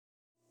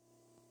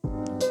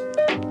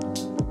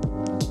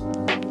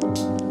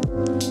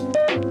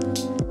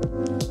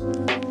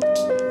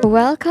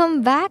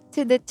Welcome back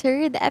to the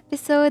third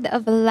episode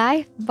of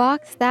Life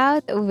Boxed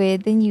Out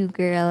with the New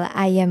Girl.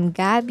 I am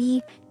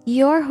Gabby,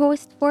 your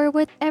host for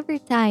whatever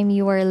time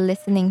you are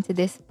listening to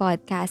this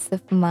podcast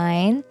of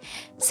mine.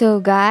 So,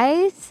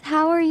 guys,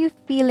 how are you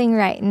feeling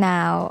right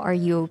now? Are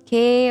you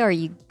okay? Are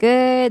you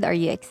good? Are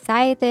you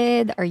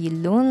excited? Are you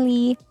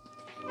lonely?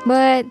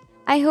 But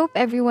I hope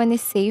everyone is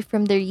safe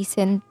from the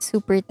recent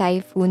super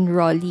typhoon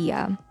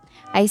Rolia.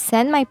 I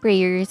send my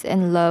prayers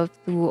and love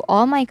to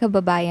all my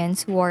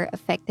kababayans who are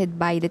affected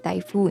by the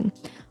typhoon.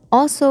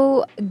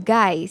 Also,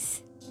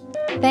 guys,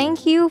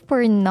 thank you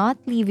for not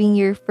leaving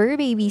your fur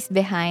babies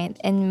behind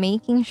and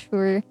making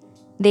sure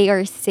they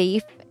are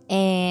safe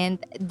and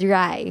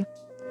dry.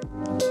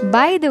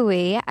 By the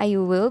way, I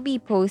will be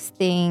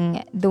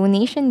posting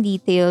donation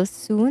details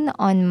soon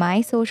on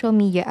my social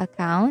media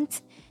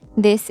accounts.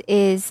 This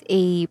is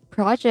a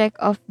project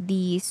of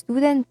the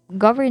student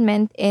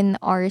government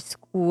in our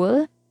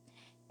school,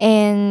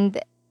 and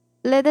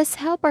let us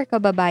help our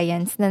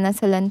kababayans na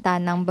nasalanta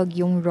ng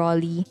bagyong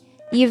Rolly.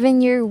 Even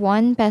your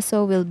 1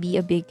 peso will be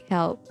a big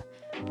help.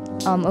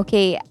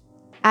 Okay,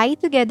 I,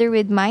 together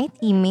with my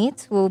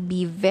teammates, will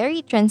be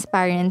very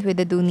transparent with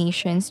the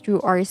donations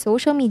through our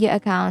social media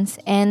accounts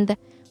and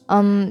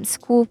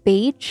school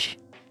page.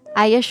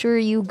 I assure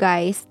you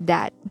guys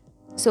that.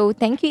 So,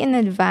 thank you in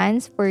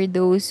advance for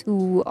those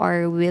who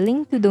are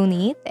willing to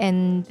donate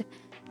and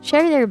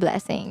share their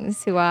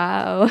blessings.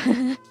 Wow.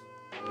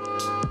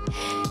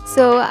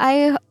 So,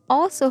 I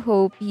also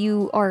hope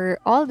you are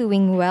all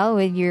doing well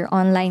with your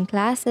online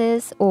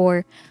classes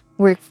or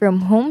work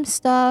from home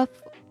stuff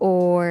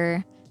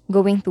or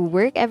going to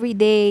work every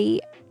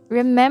day.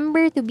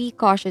 Remember to be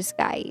cautious,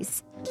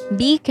 guys.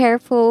 Be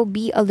careful,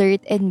 be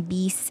alert, and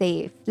be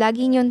safe.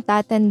 Lagi niyong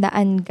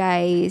tatandaan,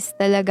 guys.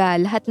 Talaga,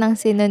 lahat ng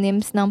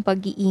synonyms ng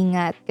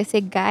pag-iingat.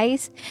 Kasi,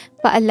 guys,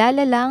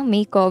 paalala lang,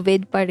 may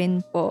COVID pa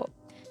rin po.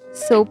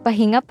 So,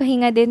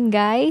 pahinga-pahinga din,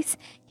 guys.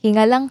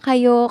 Hinga lang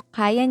kayo,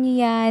 kaya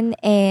niyo yan,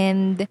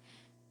 and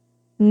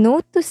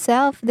note to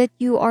self that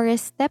you are a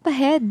step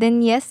ahead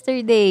than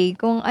yesterday.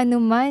 Kung ano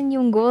man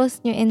yung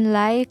goals nyo in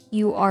life,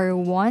 you are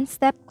one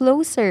step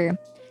closer.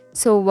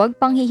 So,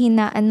 wag pang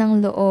hihinaan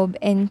ng loob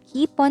and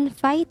keep on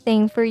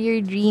fighting for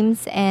your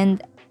dreams and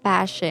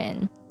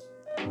passion.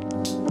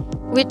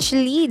 Which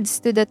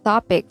leads to the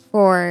topic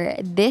for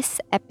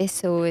this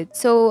episode.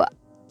 So,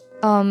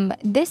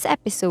 this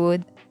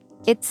episode,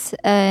 it's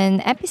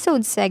an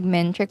episode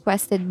segment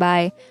requested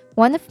by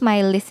one of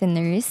my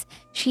listeners.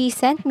 She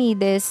sent me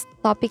this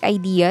topic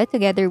idea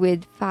together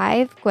with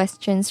 5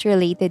 questions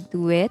related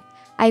to it.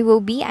 I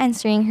will be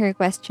answering her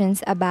questions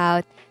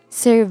about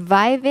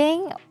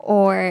surviving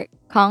or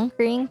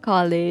conquering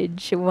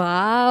college.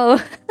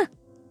 Wow!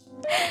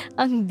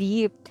 Ang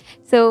deep.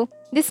 So,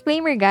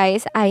 disclaimer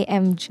guys, I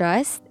am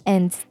just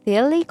and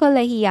still a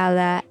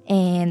kolahiyala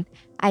and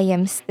I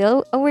am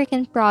still a work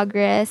in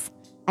progress.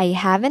 I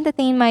haven't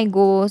attained my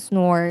goals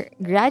nor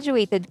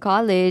graduated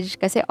college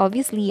kasi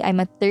obviously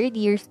I'm a third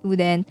year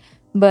student,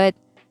 but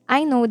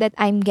I know that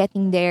I'm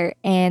getting there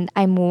and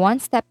I'm one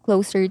step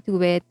closer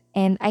to it,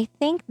 and I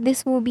think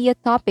this will be a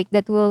topic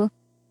that will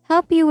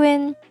help you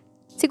in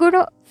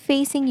siguro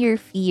facing your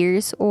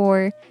fears,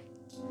 or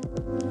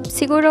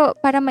siguro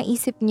para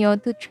maisip nyo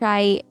to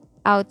try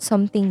out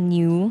something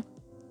new.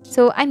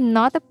 So I'm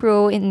not a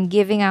pro in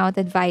giving out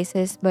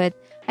advices, but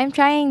I'm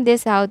trying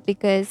this out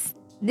because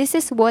this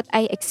is what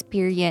I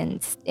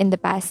experienced in the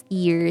past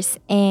years,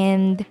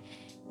 and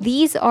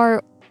these are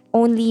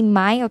only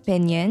my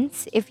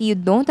opinions. If you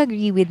don't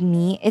agree with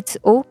me, it's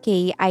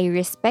okay. I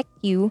respect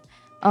you.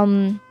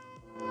 Um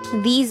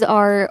these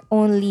are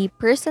only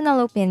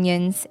personal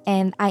opinions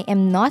and I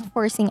am not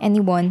forcing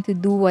anyone to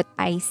do what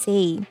I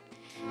say.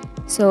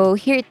 So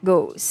here it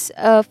goes.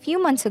 A few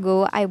months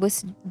ago, I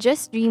was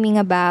just dreaming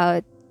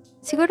about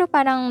siguro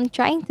parang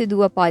trying to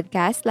do a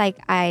podcast like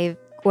I've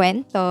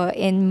kwento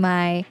in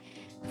my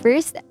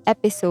first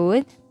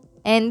episode.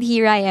 And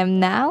here I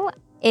am now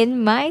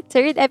in my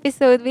third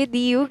episode with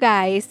you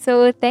guys.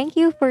 So thank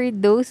you for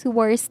those who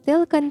are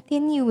still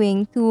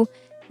continuing to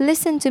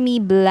listen to me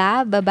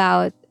blab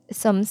about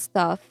some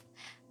stuff.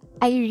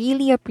 I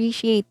really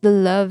appreciate the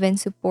love and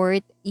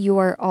support you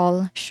are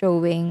all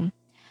showing.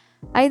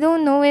 I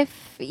don't know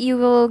if you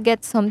will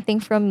get something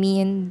from me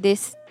in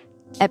this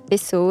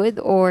episode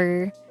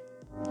or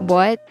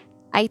what.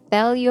 I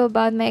tell you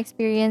about my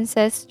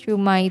experiences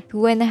through my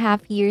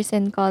 2.5 years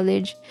in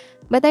college,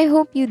 but I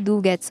hope you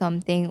do get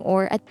something,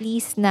 or at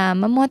least na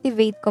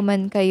mamotivate ko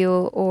man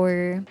kayo,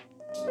 or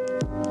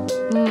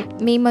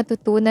may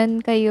matutunan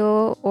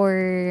kayo,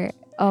 or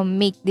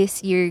make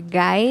this your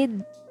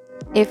guide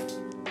if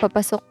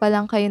papasok pa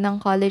lang kayo ng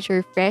college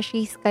or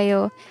freshies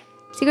kayo.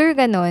 Siguro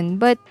ganon.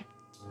 But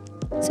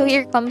so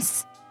here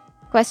comes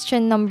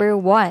question number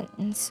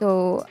 1.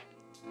 So,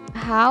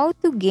 how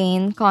to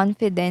gain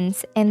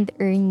confidence and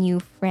earn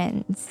new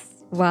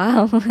friends?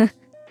 Wow.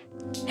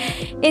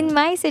 In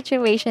my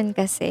situation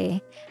kasi,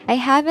 I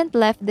haven't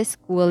left the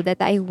school that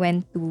I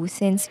went to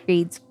since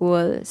grade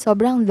school.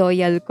 Sobrang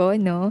loyal ko,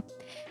 no?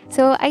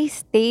 So, I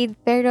stayed,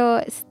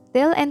 pero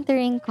still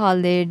entering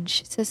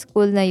college sa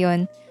school na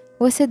yon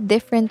was a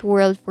different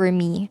world for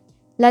me.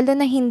 Lalo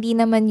na hindi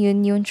naman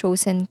yun yung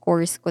chosen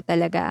course ko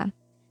talaga.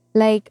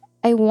 Like,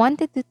 I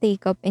wanted to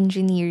take up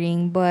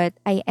engineering, but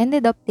I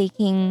ended up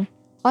taking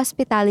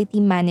hospitality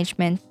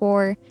management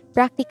for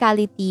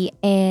practicality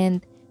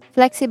and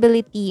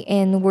flexibility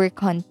in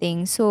work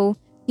hunting. So,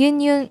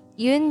 yun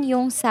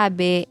yung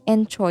sabi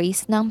and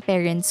choice ng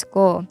parents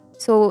ko.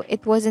 So,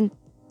 it wasn't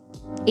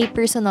a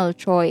personal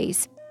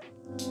choice.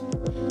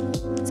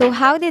 So,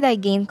 how did I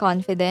gain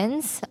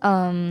confidence?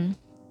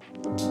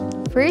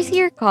 First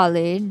year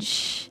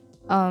college,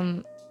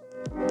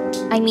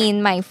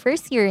 my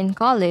first year in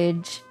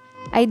college,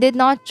 I did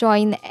not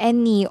join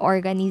any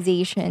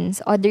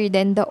organizations other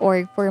than the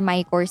org for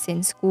my course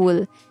in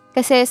school.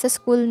 Kasi sa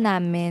school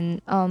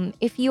namin,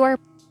 if you are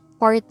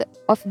part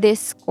of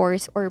this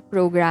course or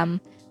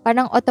program,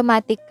 parang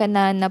automatic ka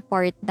na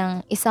part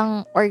ng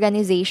isang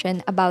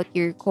organization about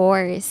your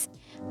course.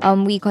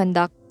 We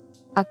conduct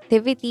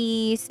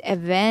activities,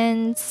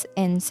 events,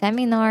 and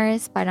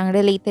seminars parang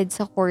related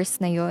sa course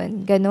na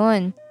yon.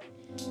 Ganon.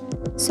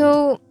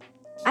 So,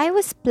 I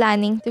was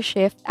planning to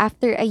shift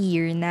after a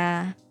year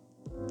na.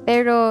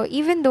 Pero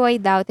even though I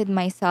doubted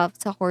myself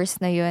sa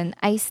course na yun,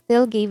 I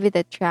still gave it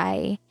a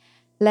try.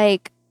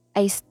 Like,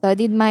 I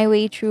studied my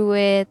way through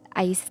it.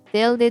 I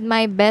still did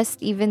my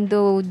best even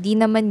though di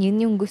naman yun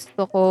yung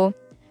gusto ko.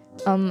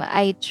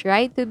 I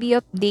tried to be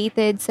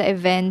updated sa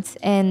events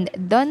and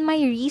done my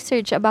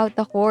research about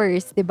the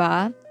course, 'di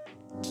ba?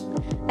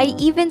 I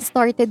even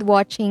started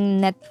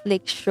watching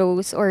Netflix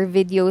shows or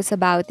videos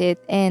about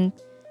it and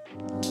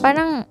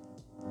parang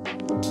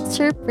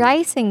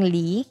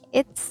surprisingly,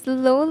 it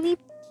slowly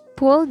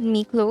pulled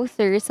me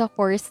closer sa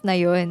course na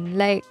yun.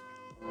 Like,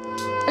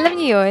 alam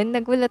niyo yun,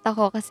 nagulat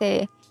ako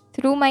kasi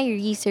through my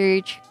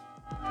research,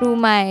 through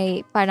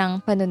my parang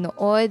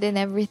panonood and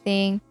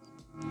everything,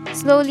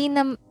 slowly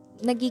na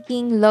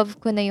nagiging love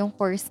ko na yung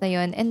course na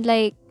yun. And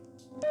like,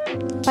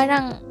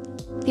 parang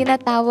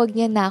tinatawag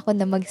niya na ako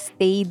na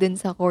magstay dun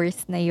sa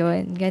course na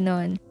yun.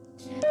 Ganon.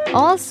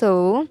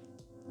 Also,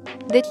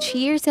 the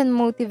cheers and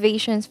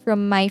motivations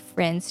from my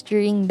friends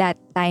during that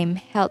time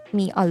helped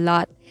me a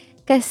lot.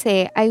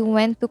 Kasi I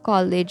went to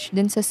college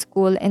dun sa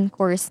school and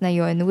course na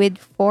yon with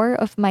 4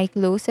 of my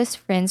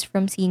closest friends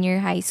from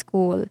senior high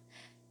school.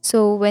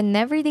 So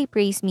whenever they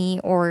praise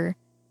me or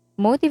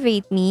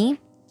motivate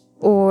me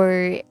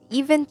or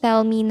even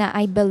tell me na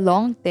I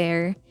belong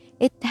there,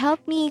 it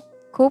helped me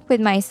cope with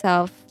my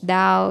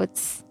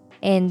self-doubts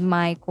and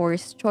my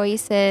course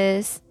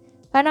choices.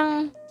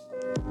 Parang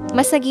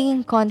mas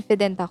nagiging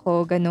confident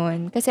ako,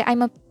 ganun. Kasi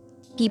I'm a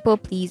people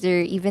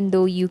pleaser even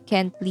though you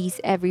can't please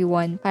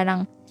everyone.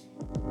 Parang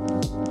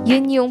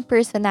yun yung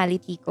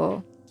personality ko.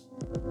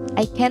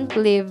 I can't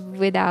live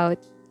without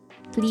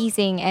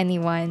pleasing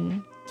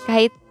anyone.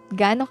 Kahit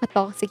gaano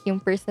ka-toxic yung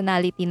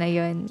personality na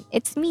yun.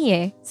 It's me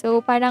eh.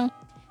 So parang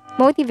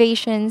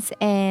motivations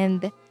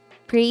and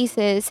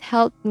praises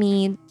helped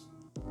me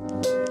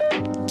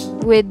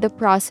with the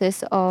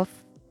process of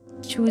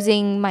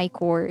choosing my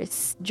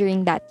course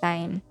during that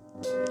time.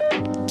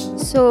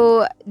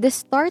 So, the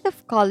start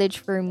of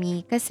college for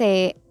me,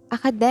 kasi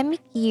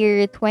academic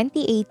year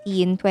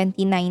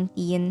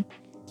 2018-2019,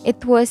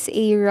 it was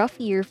a rough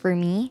year for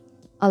me.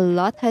 A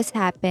lot has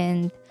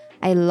happened.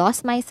 I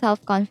lost my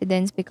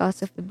self-confidence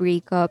because of the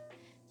breakup.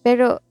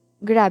 Pero,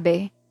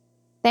 grabe.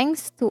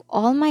 Thanks to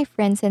all my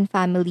friends and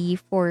family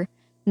for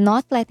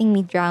not letting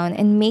me drown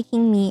and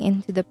making me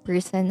into the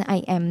person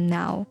I am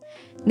now.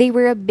 They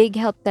were a big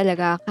help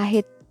talaga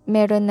kahit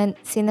meron na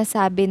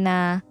sinasabi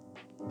na,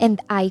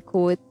 and I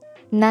quote,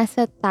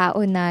 nasa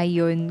tao na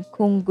yun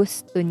kung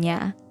gusto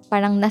niya.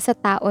 Parang nasa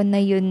tao na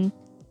yun,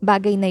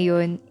 bagay na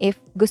yun, if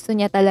gusto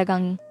niya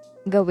talagang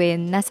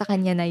gawin, nasa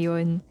kanya na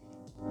yun.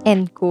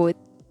 End quote.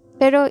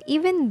 Pero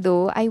even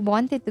though I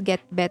wanted to get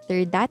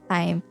better that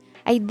time,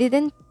 I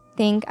didn't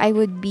think I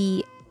would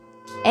be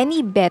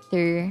any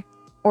better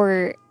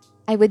or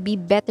I would be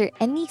better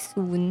any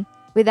soon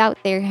without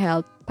their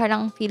help.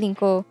 Parang feeling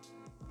ko,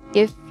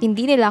 if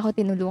hindi nila ako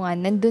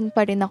tinulungan, nandun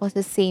pa rin ako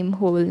sa same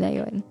hole na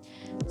yun.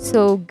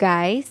 So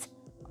guys,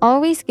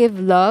 always give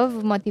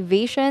love,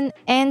 motivation,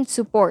 and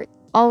support.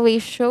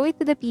 Always show it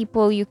to the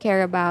people you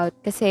care about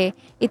kasi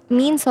it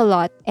means a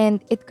lot and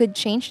it could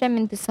change them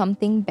into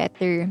something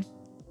better.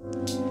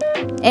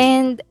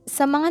 And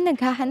sa mga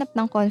naghahanap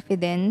ng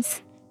confidence,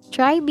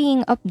 try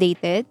being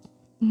updated,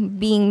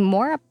 being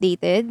more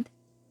updated,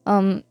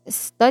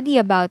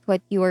 study about what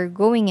you are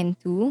going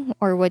into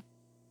or what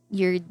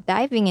you're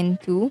diving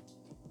into,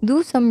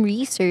 do some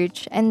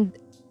research and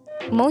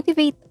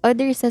motivate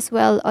others as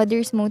well.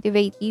 Others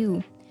motivate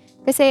you.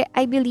 Kasi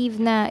I believe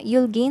na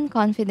you'll gain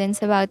confidence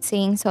about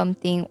saying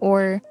something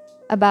or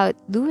about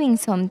doing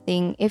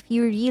something if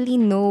you really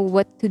know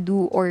what to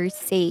do or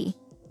say.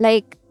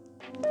 Like,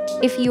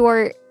 if you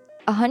are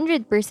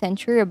 100%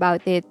 sure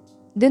about it,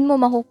 dun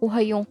mo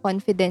makukuha yung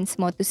confidence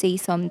mo to say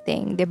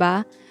something, 'di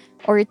ba?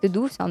 Or to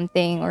do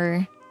something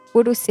or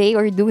puro say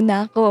or do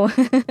na ako.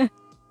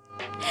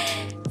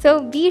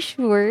 So be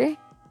sure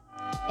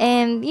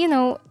And,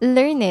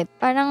 learn it.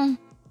 Parang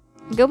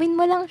gawin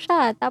mo lang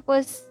siya.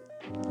 Tapos,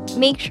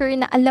 make sure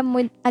na alam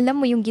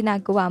mo yung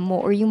ginagawa mo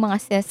or yung mga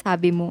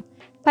sinasabi mo.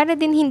 Para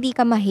din hindi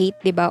ka ma-hate,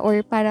 'di ba?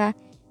 Or para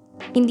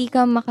hindi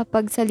ka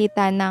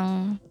makapagsalita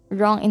ng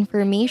wrong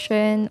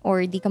information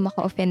or di ka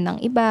maka-offend ng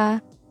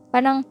iba.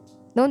 Parang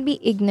don't be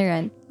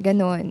ignorant,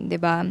 ganun, 'di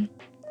ba?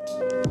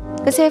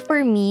 Kasi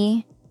for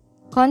me,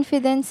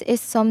 confidence is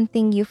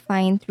something you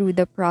find through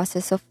the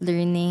process of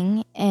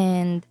learning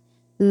and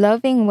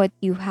loving what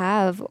you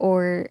have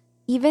or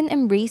even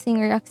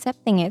embracing or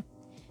accepting it.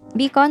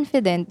 Be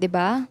confident, 'di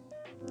ba?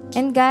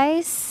 And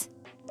guys,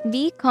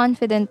 be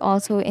confident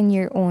also in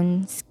your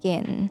own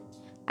skin.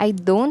 I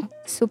don't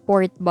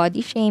support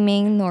body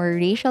shaming nor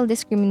racial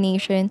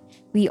discrimination.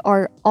 We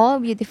are all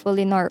beautiful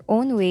in our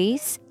own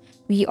ways.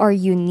 We are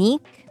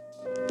unique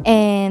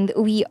and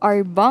we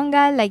are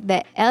bongga like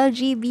the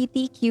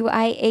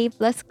LGBTQIA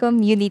plus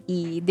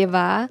community, 'di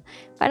ba?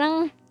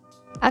 Parang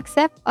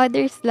accept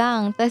others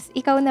lang. Tas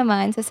ikaw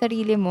naman sa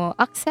sarili mo,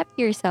 accept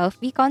yourself.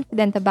 Be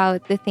confident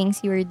about the things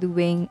you are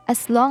doing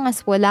as long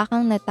as wala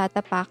kang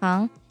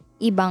natatapakang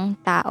ibang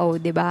tao,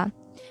 'di ba?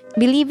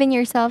 Believe in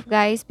yourself,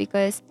 guys,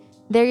 because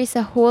there is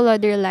a whole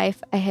other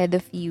life ahead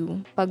of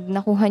you. Pag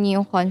nakuha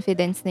niyo yung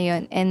confidence na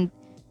yun and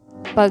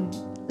pag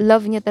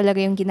love niyo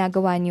talaga yung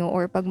ginagawa niyo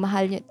or pag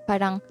mahal niyo,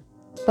 parang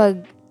pag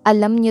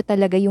alam niyo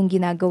talaga yung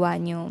ginagawa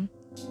niyo.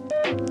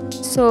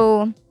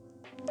 So,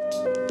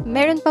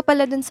 meron pa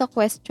pala dun sa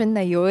question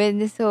na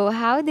yun. So,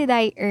 how did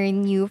I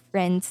earn new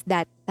friends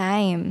that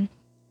time?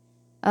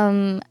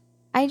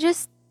 I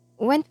just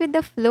went with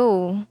the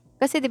flow.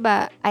 Kasi 'di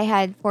ba, I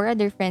had four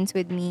other friends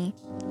with me.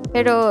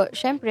 Pero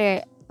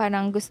syempre,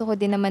 parang gusto ko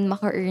din naman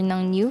maka-earn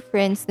ng new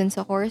friends dun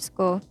sa course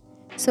ko.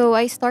 So,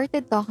 I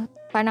started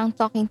parang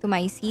talking to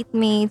my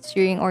seatmates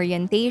during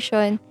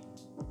orientation.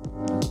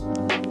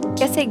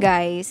 Kasi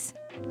guys,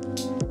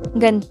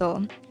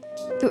 ganito,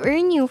 to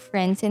earn new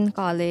friends in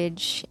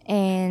college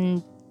and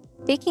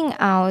picking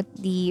out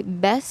the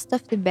best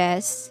of the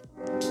best,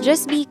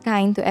 just be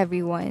kind to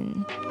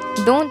everyone.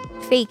 Don't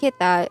fake it,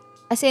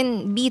 as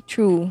in be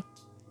true.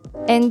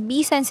 And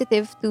be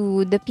sensitive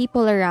to the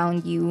people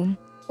around you.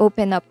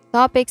 Open up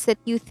topics that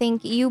you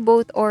think you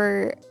both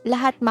or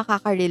lahat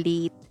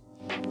makaka-relate.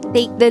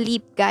 Take the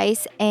leap,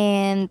 guys,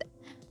 and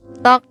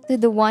talk to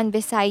the one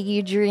beside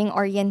you during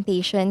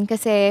orientation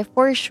kasi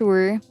for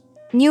sure,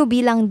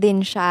 newbie lang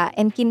din siya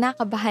and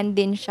kinakabahan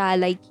din siya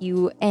like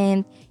you.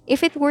 And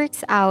if it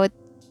works out,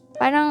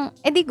 parang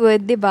edi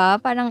good, 'di ba?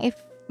 Parang if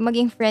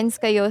maging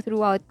friends kayo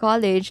throughout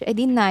college,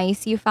 edi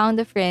nice, you found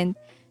a friend.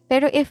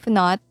 Pero if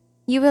not,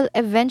 you will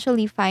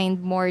eventually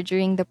find more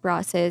during the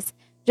process.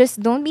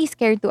 Just don't be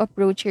scared to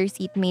approach your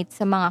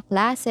seatmates sa mga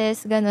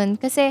classes, ganun.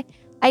 Kasi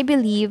I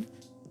believe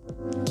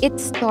it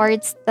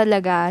starts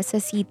talaga sa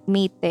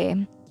seatmate eh.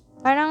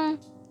 Parang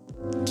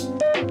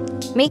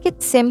make it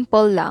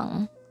simple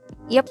lang.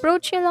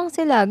 I-approach nyo lang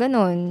sila,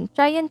 ganun.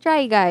 Try and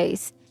try,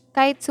 guys.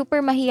 Kahit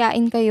super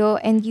mahiyain kayo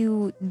and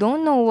you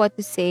don't know what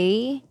to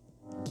say,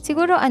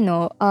 siguro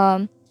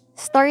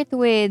start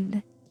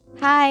with,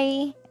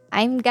 "Hi,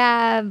 I'm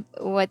Gab.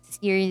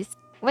 What's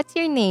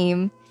your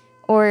name?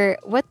 Or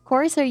what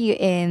course are you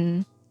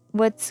in?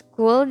 What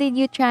school did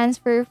you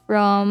transfer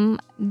from?"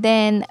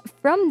 Then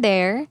from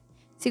there,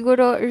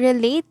 siguro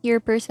relate your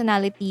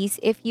personalities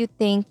if you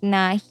think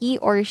na he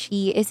or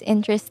she is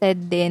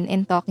interested din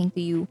in talking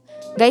to you.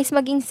 Guys,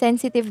 maging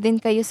sensitive din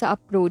kayo sa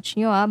approach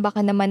nyo, ha.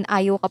 Baka naman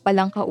ayaw ka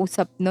palang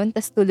kausap nun,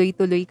 tas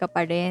tuloy-tuloy ka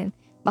pa rin.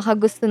 Baka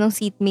gusto ng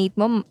seatmate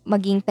mo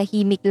maging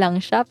tahimik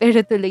lang siya,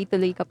 pero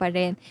tuloy-tuloy ka pa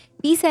rin.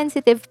 Be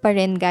sensitive pa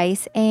rin,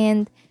 guys.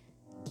 And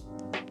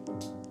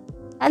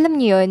alam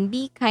niyo yun,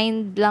 be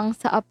kind lang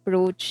sa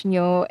approach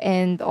nyo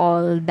and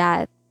all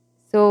that.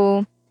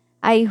 So,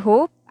 I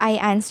hope I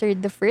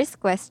answered the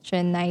first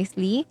question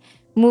nicely.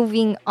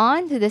 Moving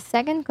on to the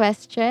second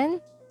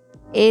question.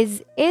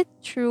 Is it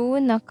true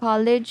na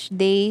college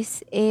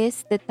days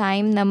is the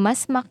time na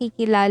mas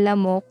makikilala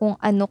mo kung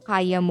ano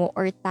kaya mo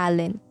or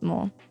talent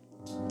mo?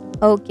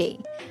 Okay.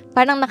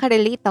 Parang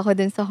nakarelate ako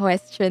dun sa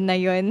question na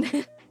yun.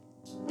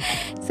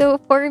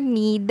 So, for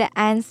me, the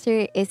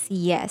answer is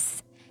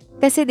yes.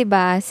 Kasi 'di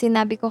ba,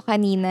 sinabi ko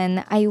kanina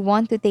na I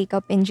want to take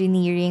up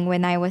engineering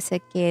when I was a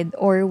kid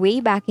or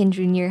way back in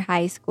junior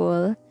high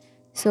school.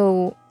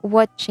 So,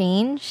 what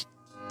changed?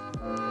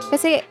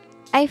 Kasi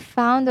I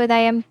found what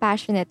I am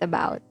passionate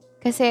about.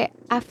 Kasi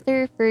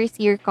after first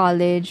year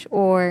college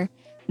or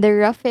the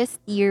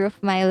roughest year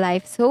of my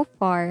life so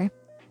far,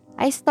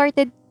 I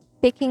started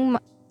picking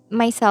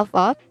myself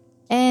up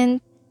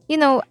and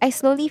I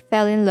slowly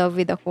fell in love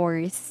with the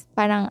course.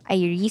 Parang I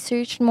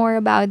researched more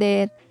about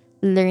it,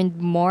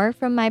 learned more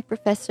from my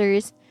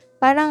professors.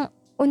 Parang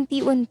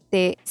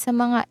unti-unti sa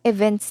mga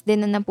events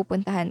din na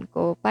napupuntahan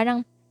ko.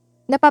 Parang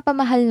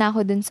napapamahal na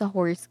ako dun sa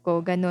horse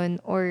ko,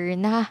 ganun. Or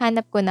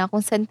nahahanap ko na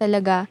kung saan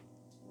talaga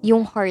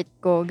yung heart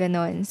ko,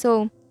 ganun.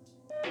 So,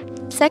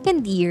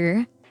 second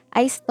year,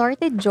 I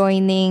started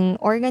joining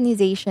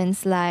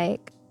organizations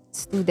like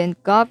student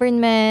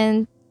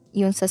government,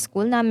 yung sa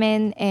school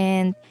namin,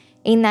 and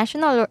a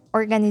national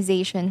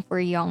organization for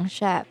young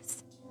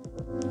chefs.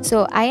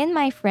 So I and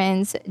my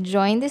friends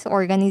joined this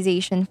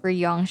organization for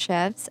young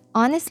chefs.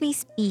 Honestly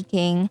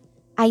speaking,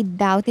 I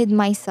doubted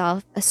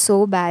myself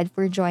so bad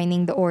for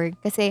joining the org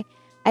kasi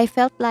I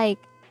felt like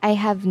I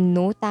have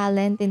no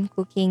talent in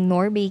cooking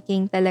nor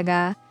baking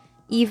talaga.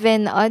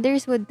 Even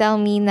others would tell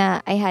me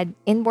na I had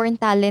inborn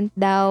talent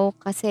daw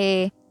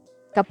kasi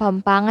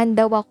Kapampangan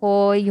daw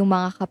ako, yung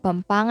mga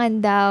Kapampangan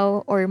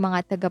daw or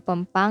mga taga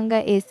Pampanga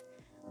is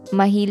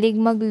mahilig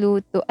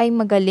magluto, ay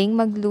magaling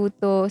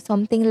magluto,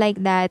 something like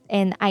that,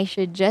 and I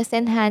should just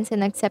enhance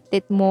and accept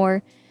it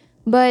more.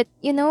 But,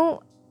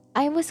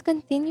 I was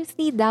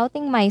continuously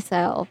doubting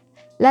myself.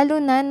 Lalo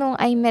na nung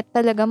I met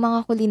talaga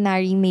mga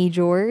culinary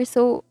major.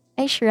 So,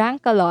 I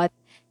shrank a lot.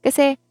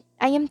 Kasi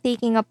I am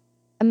taking up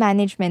a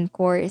management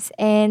course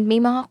and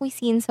may mga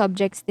cuisine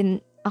subjects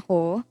din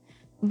ako.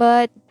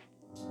 But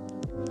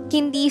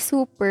hindi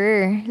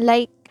super.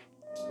 Like,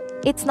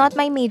 it's not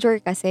my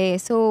major kasi.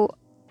 So,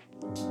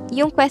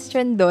 yung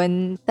question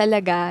dun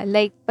talaga,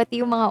 like, pati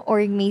yung mga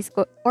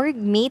org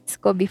mates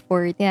ko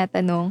before,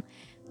 tinatanong,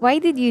 why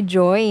did you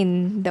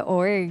join the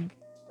org?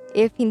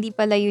 If hindi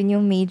pala yun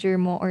yung major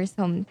mo or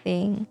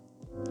something.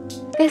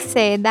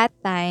 Kasi that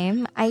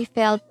time, I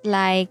felt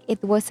like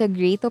it was a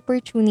great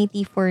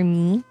opportunity for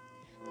me.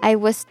 I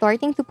was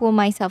starting to pull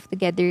myself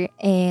together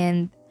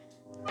and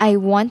I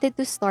wanted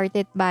to start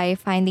it by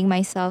finding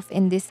myself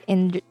in this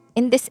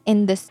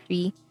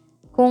industry.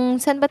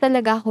 Kung saan ba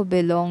talaga ako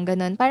belong,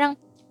 ganun. Parang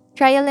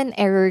trial and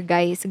error,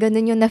 guys.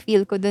 Ganun yung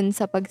na-feel ko dun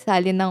sa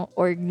pagsali ng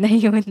org na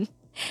yun.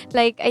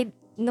 Like,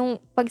 nung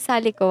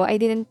pagsali ko, I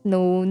didn't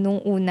know nung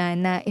una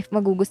na if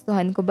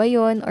magugustuhan ko ba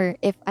yun or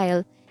if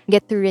I'll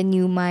get to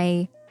renew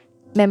my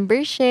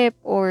membership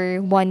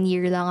or 1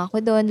 year lang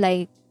ako doon,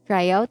 like,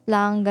 tryout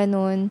lang,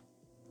 ganun.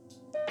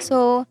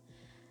 So,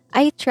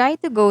 I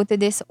tried to go to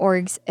this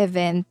org's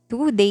event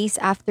 2 days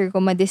after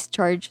ko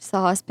ma-discharge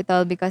sa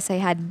hospital because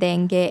I had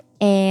dengue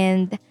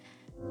and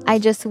I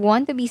just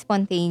want to be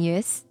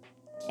spontaneous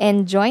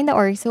and join the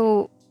org.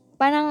 So,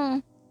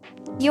 parang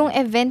yung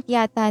event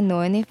yata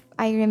nun, if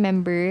I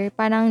remember,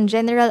 parang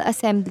general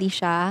assembly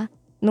siya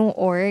nung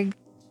org.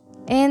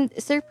 And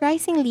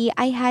surprisingly,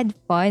 I had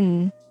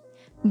fun.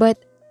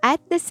 But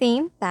at the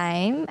same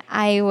time,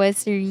 I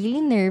was really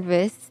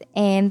nervous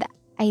and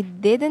I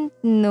didn't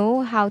know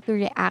how to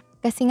react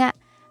kasi nga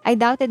I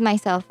doubted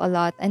myself a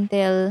lot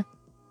until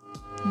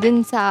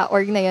dun sa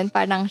org na yun,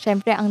 parang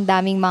syempre ang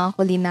daming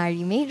mga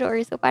culinary major.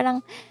 So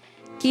parang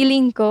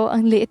feeling ko,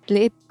 ang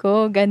liit-liit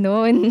ko,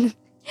 ganun.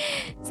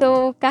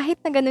 So kahit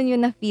na ganun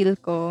yung na-feel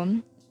ko,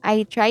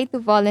 I tried to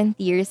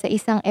volunteer sa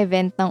isang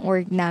event ng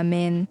org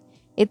namin.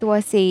 It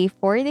was a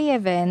 4-day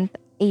event,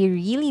 a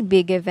really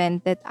big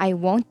event that I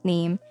won't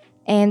name.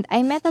 And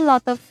I met a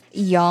lot of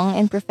young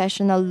and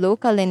professional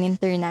local and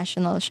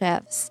international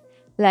chefs.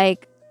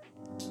 Like,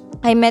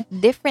 I met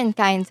different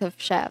kinds of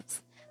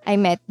chefs. I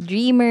met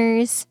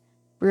dreamers,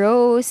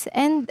 pros,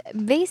 and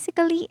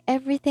basically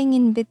everything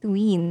in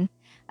between.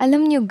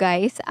 Alam nyo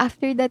guys,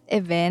 after that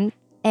event,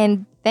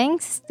 and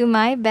thanks to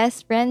my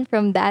best friend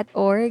from that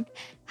org,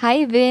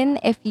 hi Vin,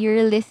 if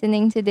you're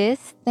listening to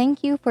this,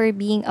 thank you for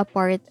being a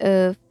part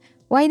of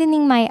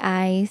widening my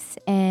eyes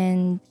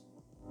and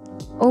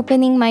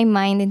opening my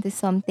mind into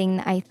something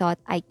I thought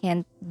I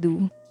can't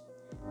do.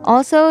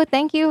 Also,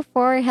 thank you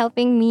for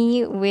helping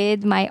me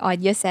with my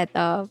audio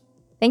setup.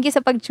 Thank you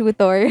sa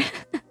pag-tutor.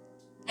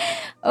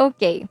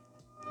 Okay.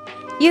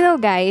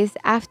 Guys,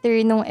 after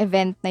nung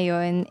event na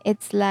yun,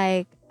 it's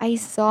like I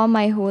saw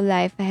my whole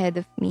life ahead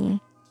of me.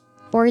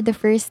 For the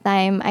first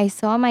time, I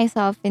saw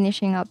myself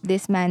finishing up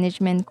this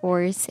management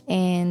course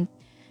and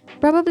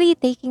probably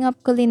taking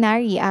up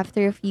culinary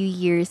after a few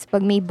years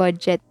pag may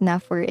budget na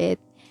for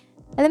it.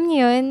 Alam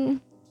niyo yun,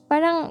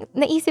 parang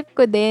naisip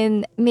ko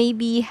din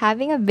maybe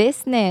having a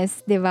business,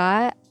 'di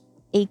ba?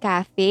 A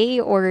cafe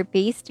or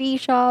pastry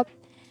shop.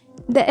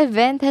 The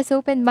event has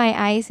opened my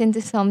eyes into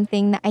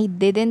something na I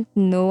didn't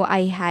know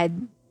I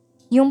had.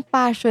 Yung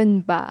passion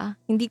ba?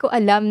 Hindi ko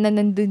alam na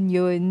nandun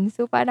yun.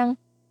 So parang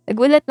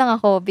nagulat lang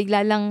ako,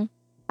 bigla lang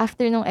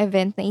after nung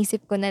event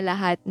naisip ko na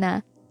lahat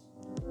na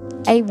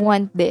I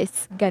want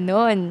this,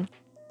 ganon.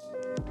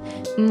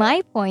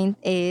 My point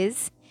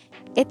is,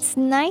 it's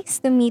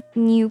nice to meet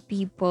new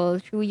people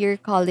through your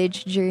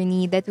college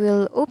journey that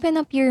will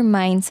open up your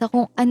mind sa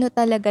kung ano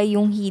talaga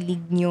yung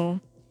hilig nyo.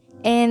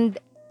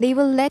 And they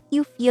will let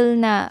you feel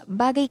na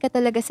bagay ka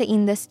talaga sa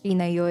industry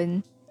na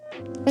yun.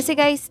 Kasi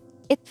guys,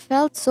 it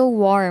felt so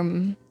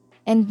warm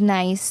and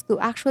nice to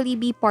actually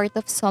be part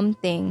of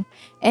something.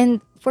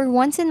 And for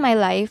once in my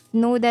life,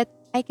 know that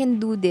I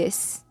can do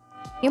this.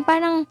 Yung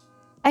parang,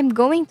 I'm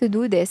going to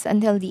do this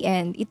until the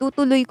end.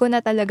 Itutuloy ko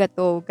na talaga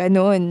to.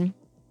 Ganon.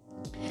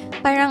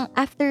 Parang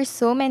after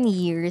so many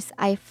years,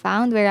 I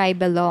found where I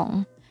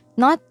belong.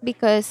 Not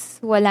because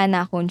wala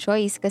na akong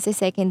choice kasi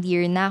second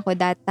year na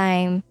ako that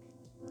time.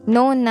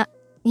 No,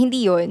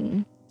 hindi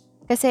yun.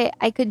 Kasi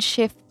I could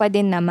shift pa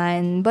din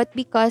naman. But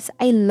because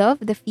I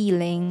love the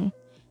feeling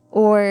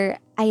or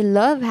I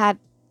love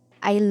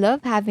I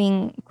love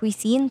having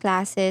cuisine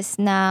classes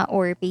na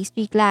or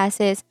pastry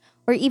classes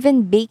or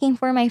even baking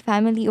for my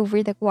family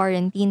over the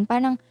quarantine.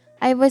 Parang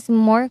I was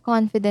more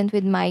confident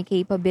with my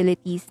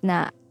capabilities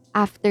na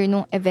after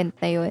nung event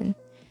na yun.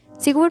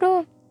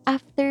 Siguro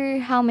after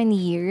how many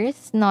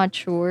years? Not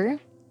sure.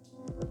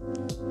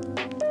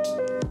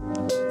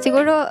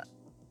 Siguro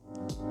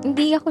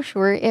hindi ako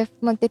sure if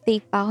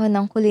magte-take pa ako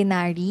ng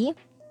culinary,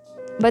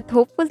 but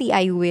hopefully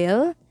I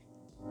will.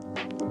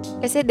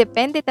 Kasi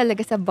depende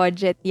talaga sa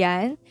budget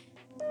 'yan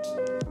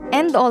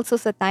and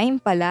also sa time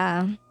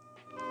pala.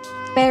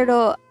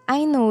 Pero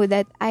I know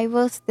that I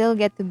will still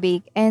get to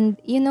bake and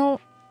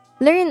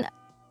learn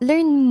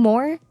learn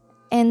more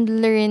and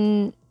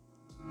learn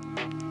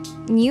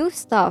new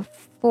stuff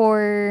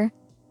for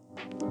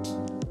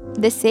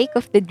the sake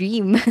of the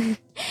dream.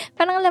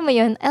 Parang alam mo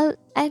 'yun,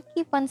 I'll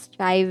keep on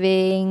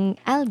striving,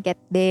 I'll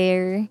get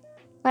there.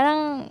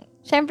 Parang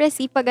syempre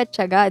sipag at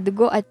tiyaga,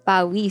 dugo at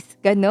pawis,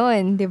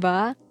 gano'n, 'di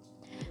ba?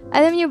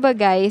 Alam niyo ba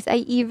guys,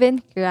 I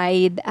even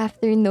cried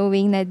after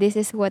knowing na this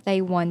is what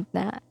I want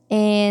na.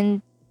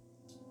 And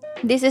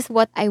this is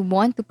what I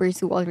want to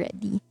pursue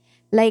already.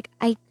 Like,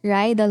 I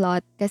cried a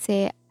lot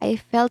kasi I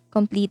felt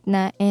complete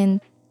na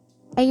and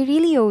I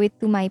really owe it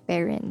to my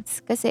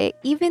parents. Kasi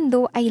even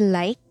though I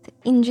liked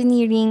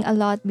engineering a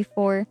lot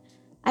before,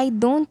 I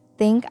don't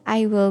think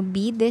I will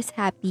be this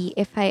happy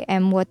if I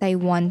am what I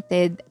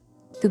wanted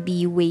to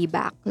be way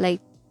back.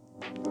 Like,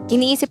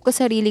 iniisip ko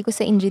sarili ko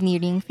sa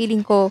engineering.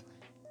 Feeling ko,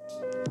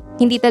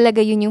 hindi talaga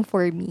yun yung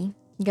for me.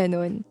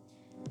 Ganon.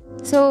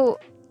 So,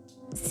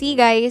 see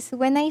guys,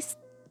 when I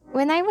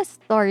was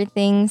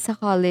starting sa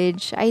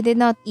college, I did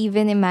not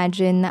even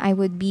imagine na I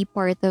would be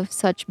part of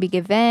such big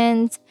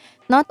events.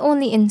 Not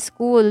only in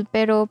school,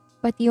 pero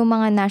pati yung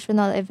mga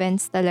national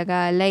events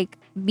talaga. Like,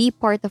 be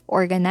part of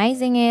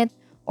organizing it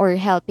or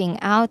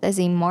helping out as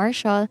a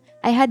marshal.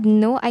 I had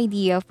no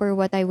idea for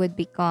what I would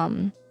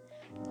become.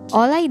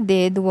 All I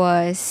did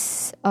was,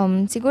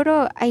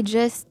 siguro I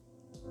just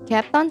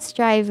kept on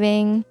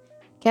striving,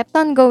 kept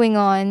on going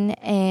on,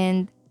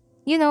 and,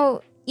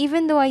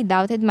 even though I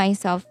doubted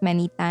myself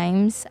many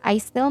times, I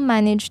still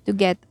managed to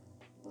get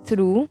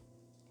through.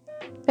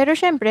 Pero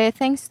syempre,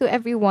 thanks to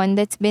everyone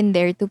that's been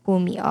there to pull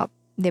me up,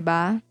 'di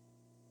ba?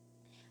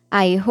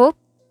 I hope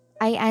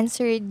I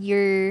answered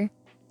your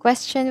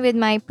question with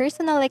my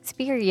personal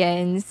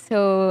experience.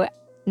 So,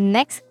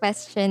 next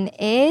question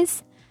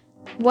is,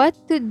 what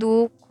to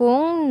do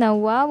kung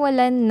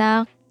nawawalan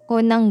na ko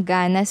ng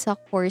gana sa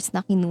course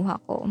na kinuha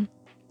ko?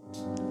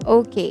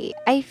 Okay,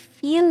 I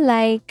feel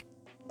like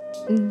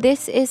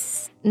this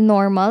is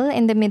normal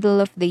in the middle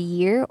of the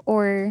year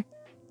or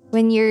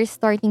when you're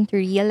starting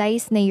to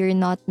realize na you're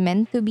not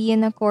meant to be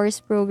in a course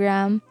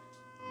program.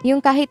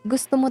 Yung kahit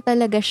gusto mo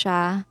talaga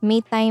siya,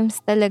 may times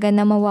talaga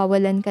na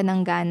mawawalan ka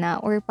ng gana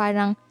or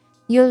parang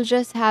you'll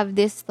just have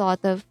this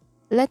thought of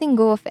letting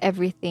go of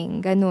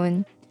everything,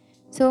 ganun.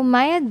 So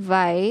my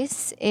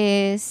advice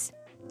is,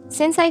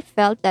 since I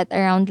felt that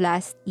around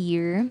last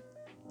year,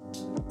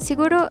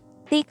 siguro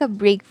take a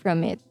break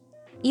from it.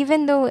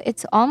 Even though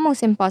it's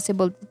almost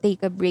impossible to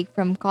take a break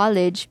from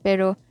college,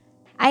 pero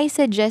I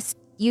suggest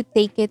you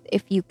take it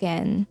if you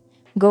can.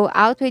 Go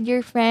out with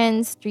your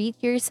friends, treat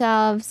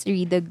yourselves,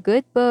 read a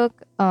good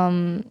book,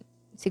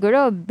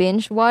 siguro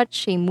binge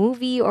watch a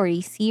movie or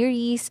a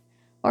series,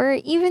 or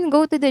even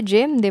go to the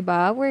gym, 'di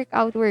ba?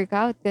 Workout,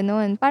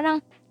 ganun.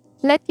 Parang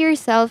let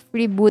yourself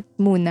reboot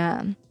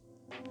muna.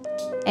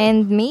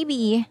 And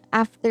maybe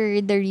after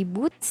the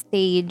reboot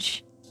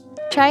stage,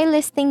 try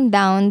listing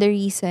down the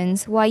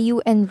reasons why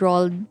you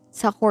enrolled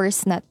sa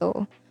course na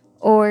to.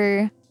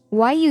 Or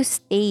why you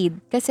stayed.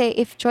 Kasi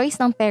if choice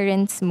ng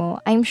parents mo,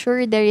 I'm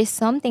sure there is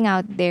something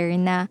out there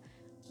na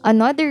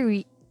another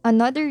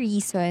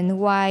reason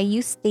why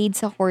you stayed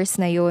sa course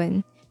na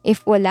yun.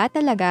 If wala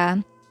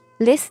talaga,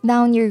 list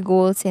down your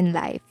goals in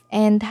life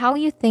and how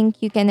you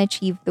think you can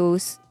achieve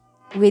those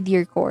with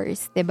your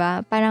course, 'di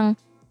ba? Parang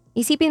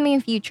isipin mo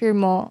yung future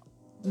mo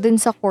dun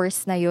sa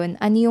course na yun.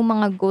 Ano yung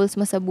mga goals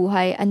mo sa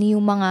buhay? Ano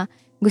yung mga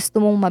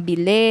gusto mong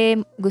mabili,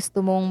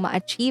 gusto mong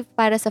ma-achieve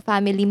para sa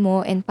family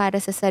mo and para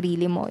sa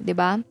sarili mo, 'di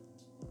ba?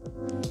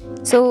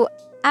 So,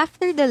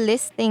 after the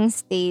listing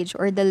stage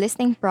or the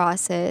listing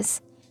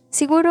process,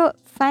 siguro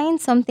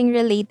find something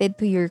related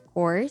to your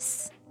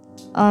course.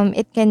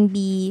 It can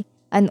be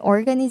an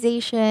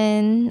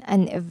organization,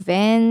 an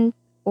event,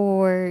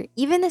 or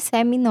even a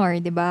seminar,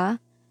 'di ba?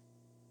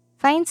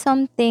 Find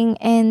something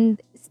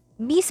and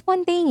be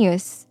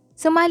spontaneous.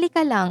 Sumali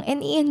ka lang and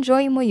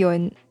i-enjoy mo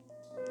 'yun.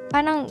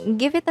 Parang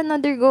give it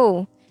another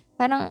go.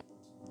 Parang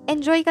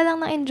enjoy ka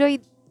lang ng enjoy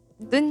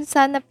dun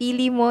sa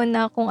napili mo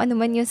na kung ano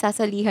man yung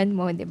sasalihan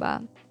mo, 'di ba?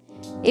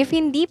 If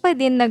hindi pa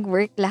din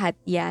nag-work lahat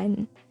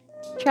 'yan,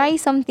 try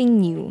something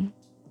new.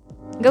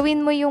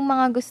 Gawin mo yung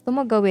mga gusto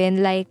mo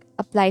gawin, like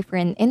apply for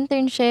an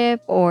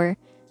internship or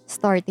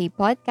start a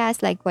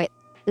podcast like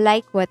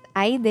what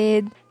I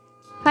did.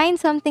 Find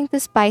something to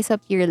spice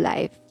up your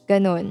life.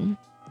 Ganun.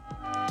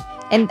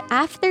 And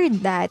after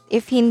that,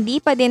 if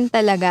hindi pa din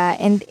talaga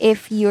and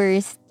if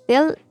you're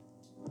still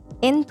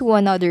into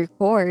another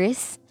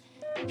course,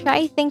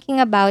 try thinking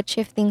about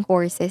shifting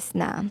courses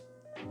na.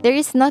 There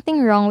is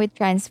nothing wrong with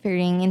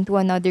transferring into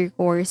another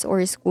course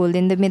or school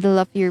in the middle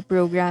of your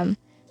program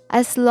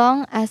as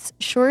long as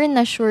sure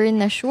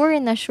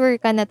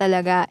ka na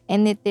talaga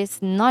and it is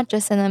not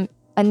just an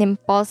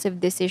impulsive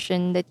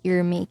decision that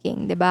you're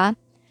making, 'di ba?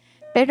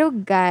 Pero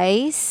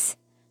guys,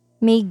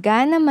 may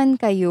gana man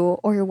kayo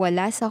or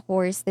wala sa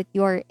course that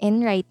you're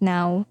in right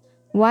now,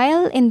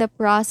 while in the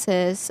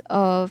process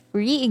of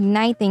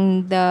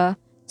reigniting the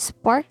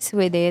sparks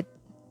with it,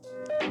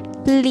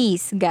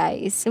 please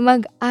guys,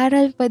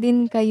 mag-aral pa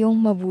din kayong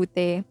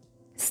mabuti.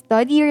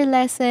 Study your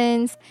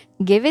lessons,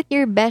 give it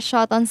your best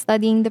shot on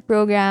studying the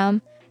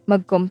program,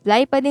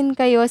 mag-comply pa din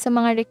kayo sa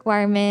mga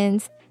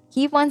requirements,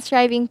 keep on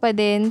striving pa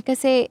din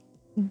kasi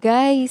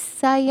guys,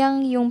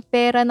 sayang yung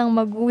pera ng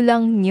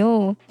magulang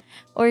nyo.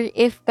 Or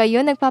if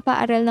kayo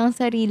nagpapaaral ng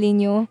sarili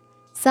nyo,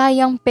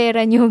 sayang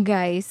pera nyo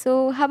guys.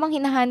 So habang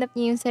hinahanap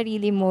niyo yung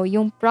sarili mo,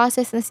 yung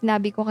process na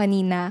sinabi ko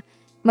kanina,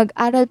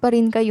 mag-aral pa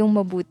rin kayong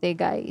mabuti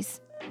guys.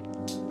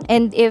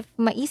 And if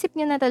maisip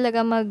nyo na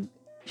talaga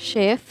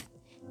mag-shift,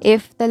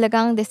 if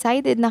talagang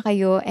decided na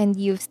kayo and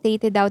you've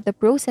stated out the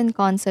pros and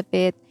cons of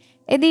it,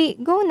 edi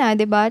go na,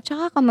 'di ba?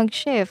 Tsaka ka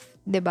mag-shift,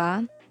 'di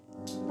ba?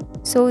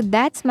 So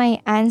that's my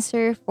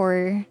answer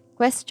for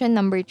question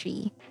number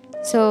 3.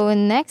 So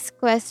next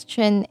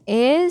question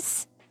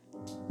is,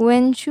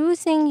 when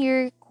choosing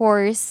your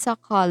course sa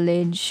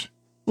college,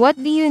 what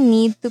do you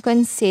need to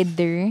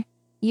consider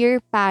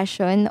your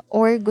passion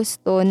or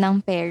gusto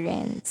ng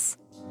parents?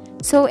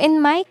 So in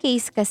my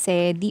case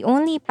kasi, the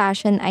only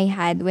passion I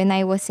had when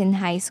I was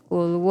in high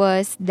school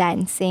was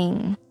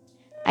dancing.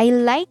 I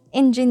liked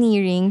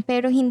engineering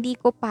pero hindi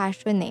ko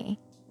passion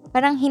eh.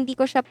 Parang hindi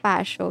ko siya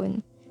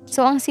passion.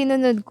 So ang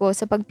sinunod ko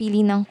sa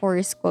pagpili ng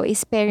course ko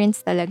is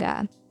parents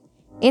talaga.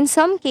 In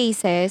some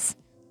cases,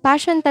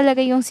 passion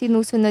talaga yung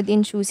sinusunod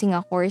in choosing a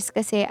course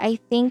kasi I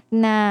think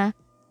na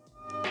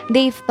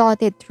they've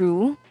thought it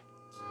through.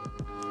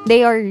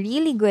 They are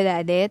really good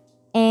at it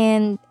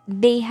and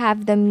they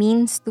have the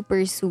means to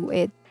pursue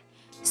it.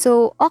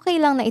 So,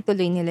 okay lang na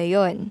ituloy nila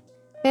yon.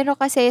 Pero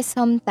kasi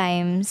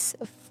sometimes,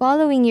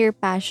 following your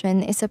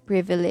passion is a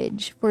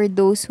privilege for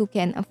those who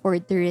can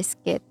afford to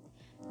risk it.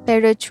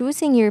 Pero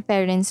choosing your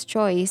parents'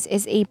 choice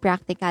is a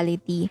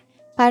practicality.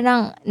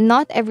 Parang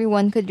not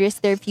everyone could risk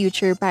their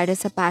future para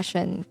sa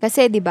passion.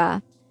 Kasi 'di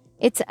ba?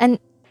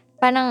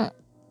 Parang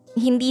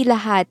hindi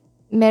lahat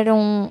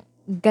merong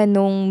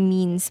ganong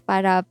means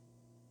para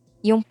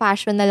yung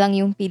passion na lang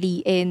yung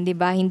piliin, 'di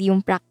ba? Hindi yung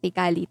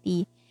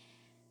practicality.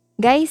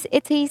 Guys,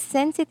 it's a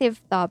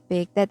sensitive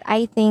topic that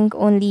I think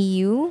only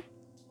you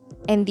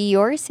and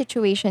your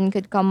situation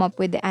could come up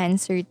with the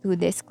answer to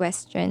this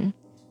question.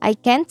 I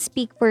can't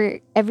speak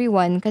for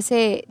everyone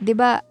kasi, 'di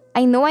ba,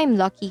 I know I'm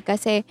lucky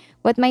kasi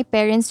what my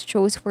parents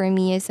chose for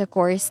me is a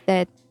course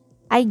that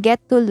I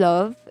get to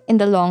love in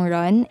the long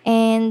run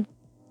and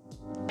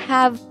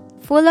have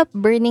full of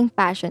burning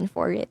passion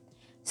for it.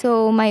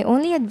 So my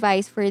only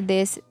advice for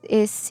this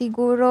is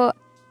siguro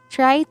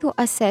try to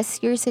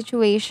assess your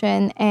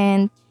situation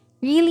and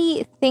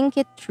really think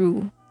it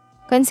through.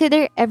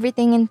 Consider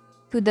everything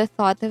into the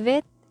thought of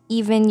it,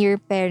 even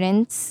your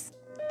parents.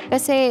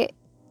 Kasi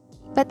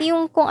pati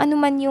yung kung ano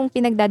man yung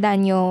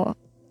pinagdadaan nyo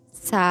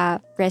sa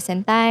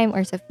present time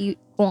or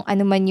kung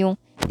ano man yung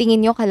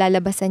tingin nyo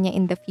kalalabasan niya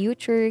in the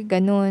future,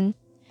 ganun.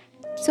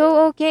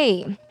 So,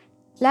 okay.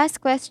 Last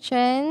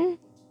question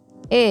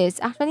is,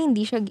 actually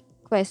hindi siya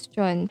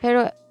question,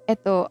 pero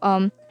ito,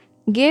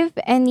 give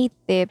any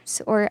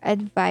tips or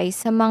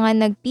advice sa mga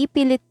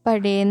nagpipilit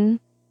pa rin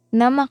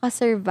na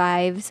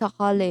makasurvive sa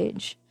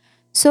college.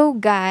 So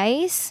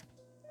guys,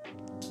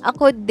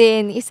 ako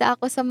din, isa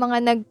ako sa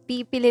mga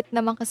nagpipilit na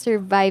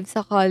makasurvive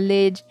sa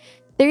college.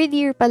 Third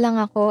year pa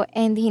lang ako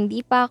and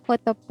hindi pa ako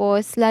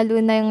tapos, lalo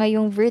na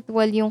ngayong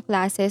virtual yung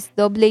classes,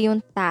 doble yung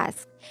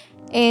task.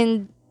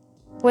 And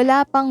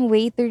wala pang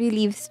way to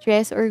relieve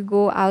stress or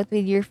go out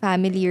with your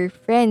family or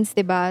friends,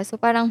 'di ba?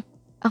 So parang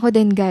ako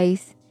din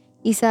guys,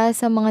 isa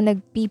sa mga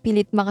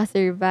nagpipilit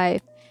makasurvive.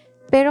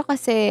 Pero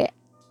kasi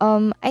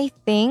I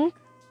think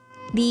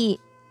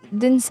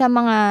dun sa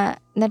mga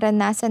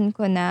naranasan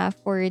ko na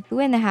for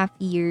 2.5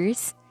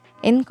 years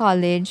in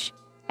college,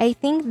 I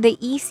think the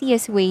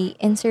easiest way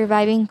in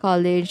surviving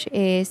college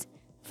is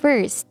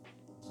first,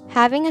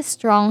 having a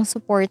strong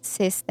support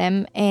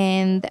system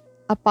and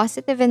a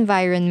positive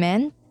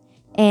environment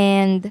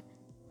and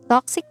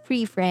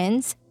toxic-free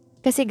friends.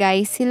 Kasi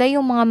guys, sila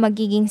yung mga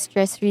magiging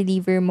stress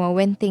reliever mo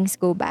when things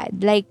go bad.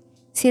 Like,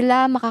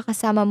 sila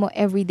makakasama mo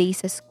everyday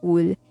sa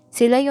school.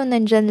 Sila yung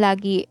nandyan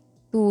lagi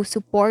to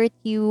support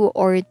you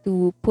or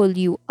to pull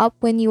you up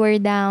when you are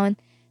down.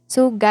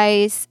 So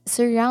guys,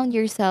 surround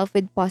yourself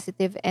with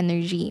positive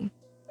energy.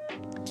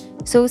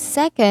 So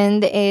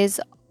second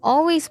is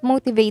always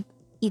motivate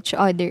each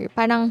other.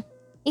 Parang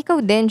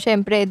ikaw din,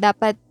 syempre,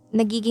 dapat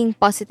nagiging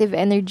positive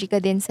energy ka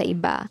din sa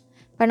iba.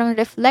 Parang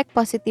reflect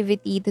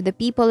positivity to the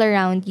people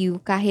around you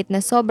kahit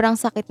na sobrang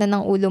sakit na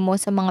ng ulo mo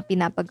sa mga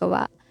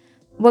pinapagawa.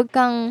 Huwag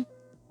kang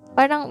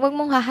parang 'wag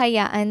mong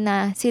hahayaan na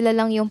sila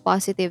lang yung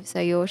positive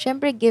sa'yo.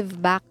 Siyempre give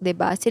back, 'di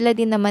ba? Sila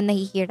din naman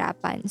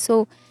nahihirapan.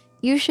 So,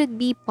 you should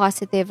be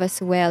positive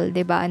as well,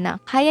 'di ba?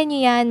 Na kaya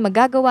niyo 'yan,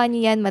 magagawa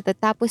niyo 'yan,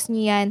 matatapos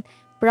niyo 'yan,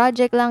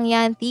 project lang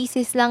 'yan,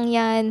 thesis lang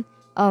 'yan,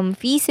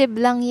 feasib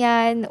lang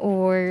 'yan,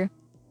 or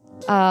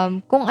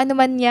kung ano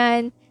man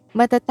 'yan,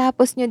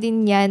 matatapos niyo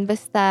din 'yan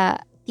basta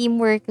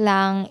teamwork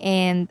lang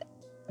and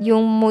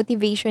yung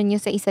motivation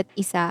niyo sa isa't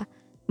isa,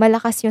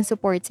 malakas yung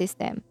support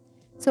system.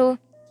 So,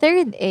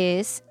 third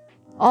is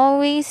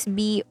always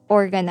be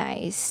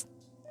organized.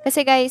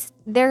 Kasi guys,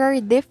 there are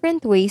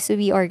different ways to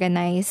be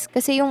organized.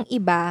 Kasi yung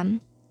iba,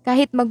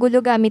 kahit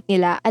magulo gamit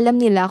nila,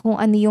 alam nila kung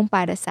ano yung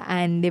para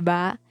saan, 'di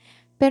ba?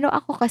 Pero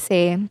ako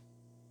kasi,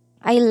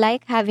 I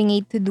like having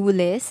a to-do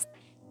list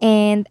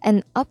and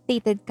an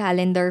updated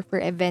calendar for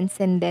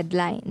events and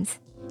deadlines.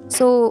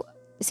 So,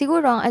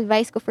 siguro ang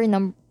advice ko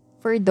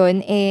for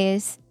dun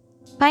is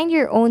find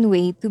your own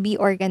way to be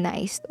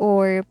organized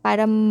or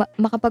para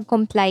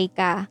makapag-comply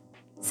ka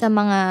sa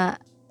mga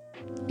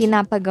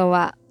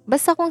pinapagawa.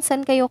 Basta kung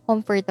saan kayo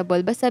comfortable,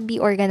 basta be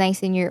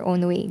organized in your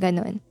own way,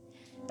 ganun.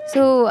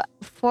 So,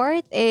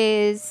 fourth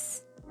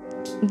is,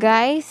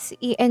 guys,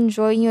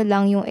 i-enjoy nyo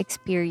lang yung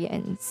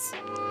experience.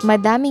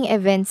 Madaming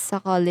events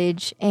sa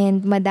college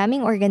and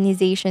madaming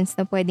organizations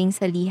na pwedeng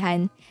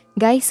salihan.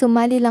 Guys,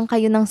 sumali lang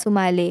kayo ng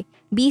sumali.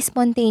 Be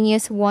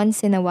spontaneous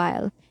once in a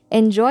while.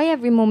 Enjoy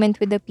every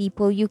moment with the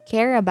people you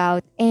care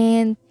about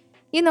and,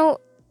 you know,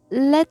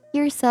 let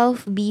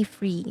yourself be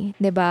free,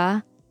 'di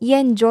ba?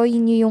 I-enjoy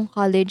nyo yung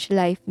college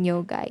life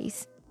nyo,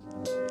 guys.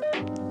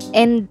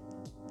 And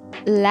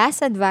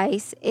last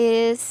advice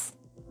is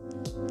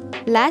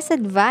Last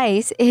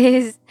advice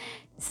is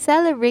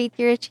celebrate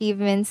your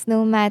achievements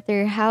no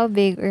matter how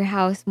big or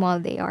how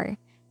small they are.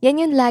 Yan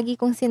yung lagi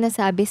kong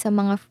sinasabi sa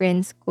mga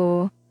friends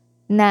ko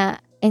na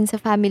and sa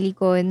family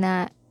ko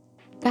na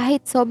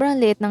kahit sobrang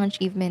liit ng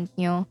achievement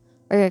nyo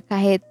or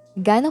kahit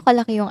gaano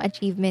kalaki yung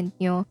achievement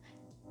nyo,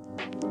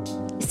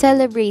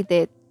 celebrate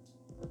it.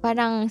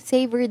 Parang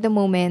savor the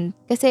moment.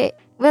 Kasi,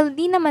 well,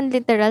 di naman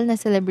literal na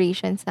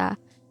celebration sa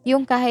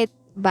yung kahit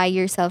buy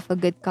yourself a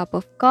good cup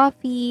of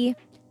coffee,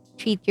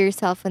 treat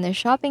yourself on a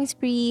shopping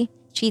spree,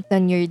 cheat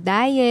on your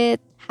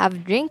diet,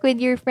 have drink with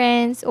your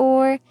friends,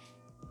 or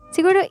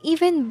siguro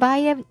even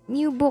buy a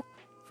new book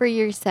for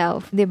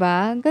yourself, 'di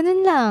ba?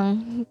 Ganun lang.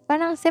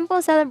 Parang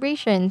simple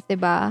celebrations, 'di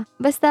ba?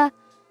 Basta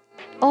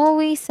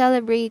always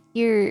celebrate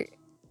your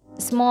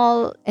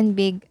small and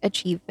big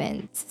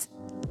achievements.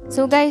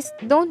 So guys,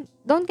 don't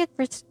get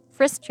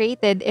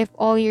frustrated if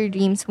all your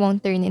dreams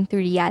won't turn into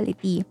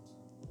reality.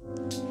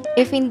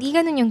 If hindi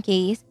ganun yung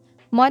case,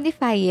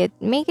 modify it,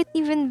 make it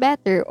even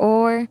better,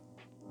 or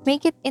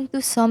make it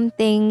into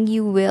something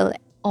you will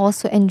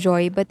also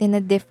enjoy but in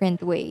a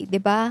different way,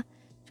 'di ba?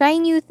 Try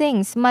new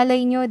things.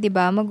 Malay nyo, 'di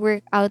ba,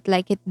 mag-work out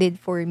like it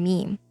did for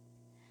me.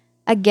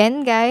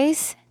 Again,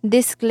 guys,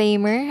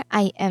 disclaimer,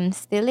 I am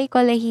still a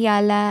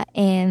kolehiala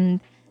and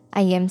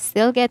I am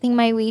still getting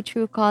my way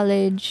through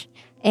college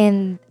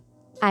and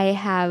I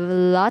have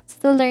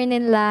lots to learn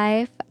in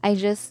life. I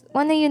just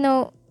want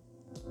to,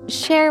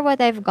 share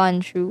what I've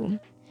gone through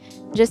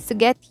just to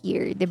get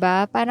here, 'di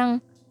ba?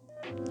 Parang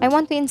I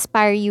want to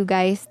inspire you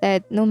guys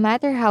that no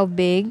matter how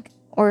big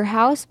or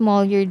how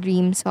small your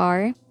dreams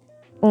are,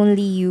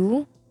 only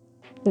you,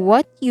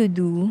 what you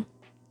do,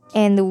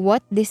 and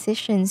what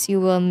decisions you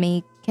will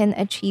make can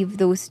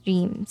achieve those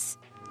dreams.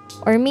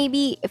 Or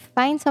maybe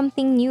find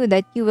something new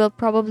that you will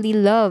probably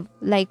love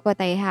like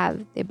what I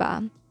have, 'di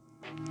ba?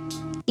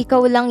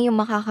 Ikaw lang yung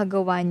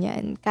makakagawa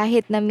niyan.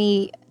 Kahit na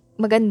may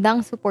magandang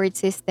support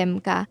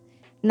system ka,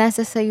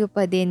 nasa sayo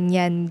pa din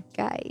yan,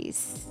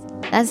 guys.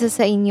 Nasa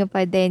sa inyo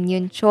pa din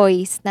yung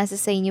choice. Nasa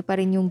sa inyo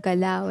pa rin yung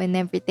galaw and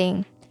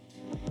everything.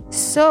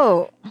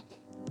 So,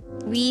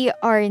 we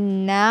are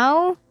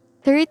now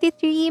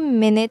 33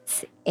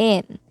 minutes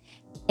in.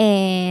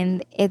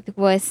 And it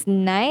was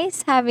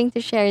nice having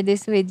to share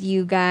this with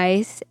you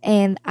guys.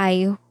 And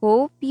I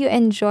hope you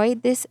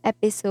enjoyed this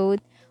episode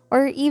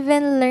or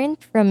even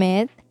learned from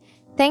it.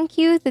 Thank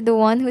you to the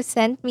one who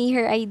sent me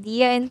her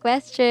idea and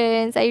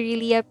questions. I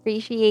really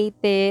appreciate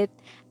it.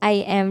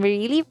 I am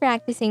really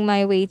practicing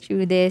my way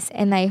through this,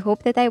 and I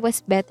hope that I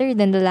was better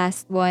than the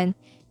last one.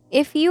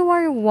 If you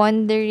are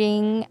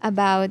wondering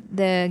about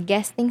the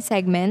guesting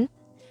segment,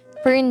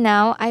 for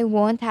now, I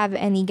won't have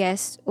any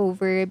guests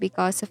over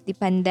because of the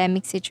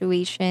pandemic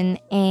situation,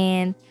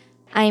 and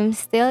I'm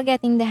still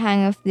getting the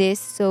hang of this.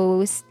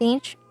 So stay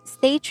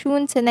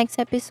tuned to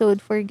next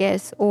episode for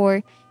guests,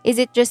 or is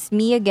it just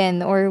me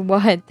again, or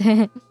what?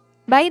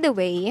 By the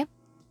way,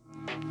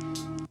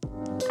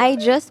 I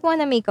just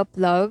want to make a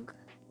plug.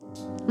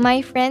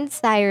 My friend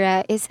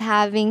Syra is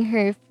having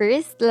her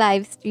first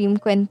live stream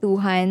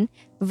kwentuhan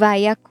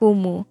via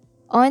Kumu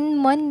on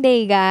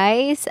Monday,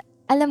 guys.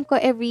 Alam ko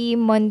every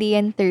Monday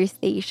and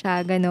Thursday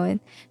siya,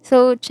 ganon.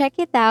 So, check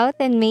it out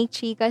and make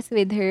chicas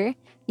with her.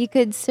 You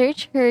could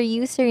search her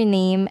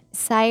username,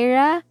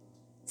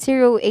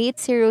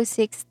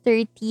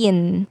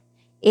 Syra080613.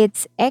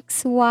 It's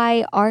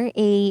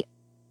XYRA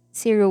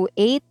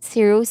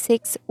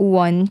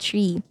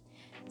 0917-808-0613.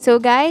 So,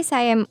 guys,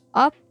 I am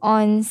up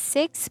on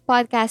 6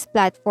 podcast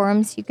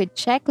platforms. You could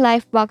check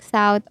Lifebox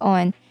out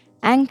on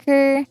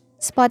Anchor,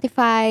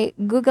 Spotify,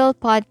 Google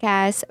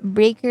Podcasts,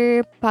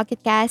 Breaker,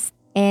 Pocket Cast,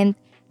 and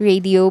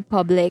Radio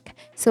Public.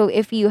 So,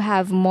 if you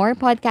have more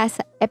podcast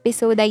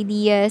episode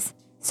ideas,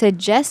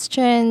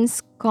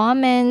 suggestions,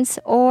 comments,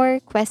 or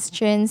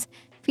questions,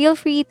 feel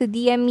free to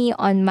DM me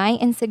on my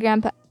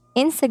Instagram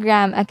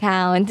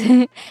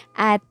account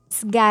at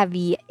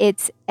Sgavi.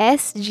 It's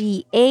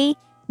SGABB.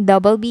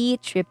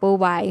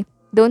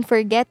 Don't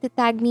forget to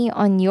tag me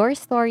on your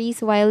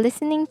stories while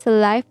listening to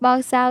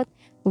Lifebox Out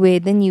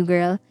with the new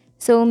girl.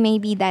 So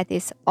maybe that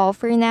is all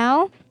for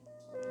now.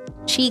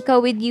 Chica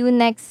with you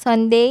next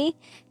Sunday.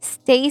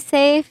 Stay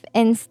safe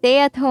and stay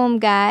at home,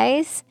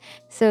 guys.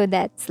 So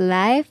that's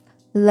life,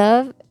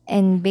 love,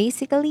 and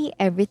basically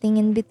everything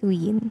in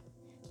between.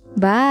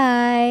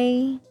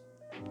 Bye.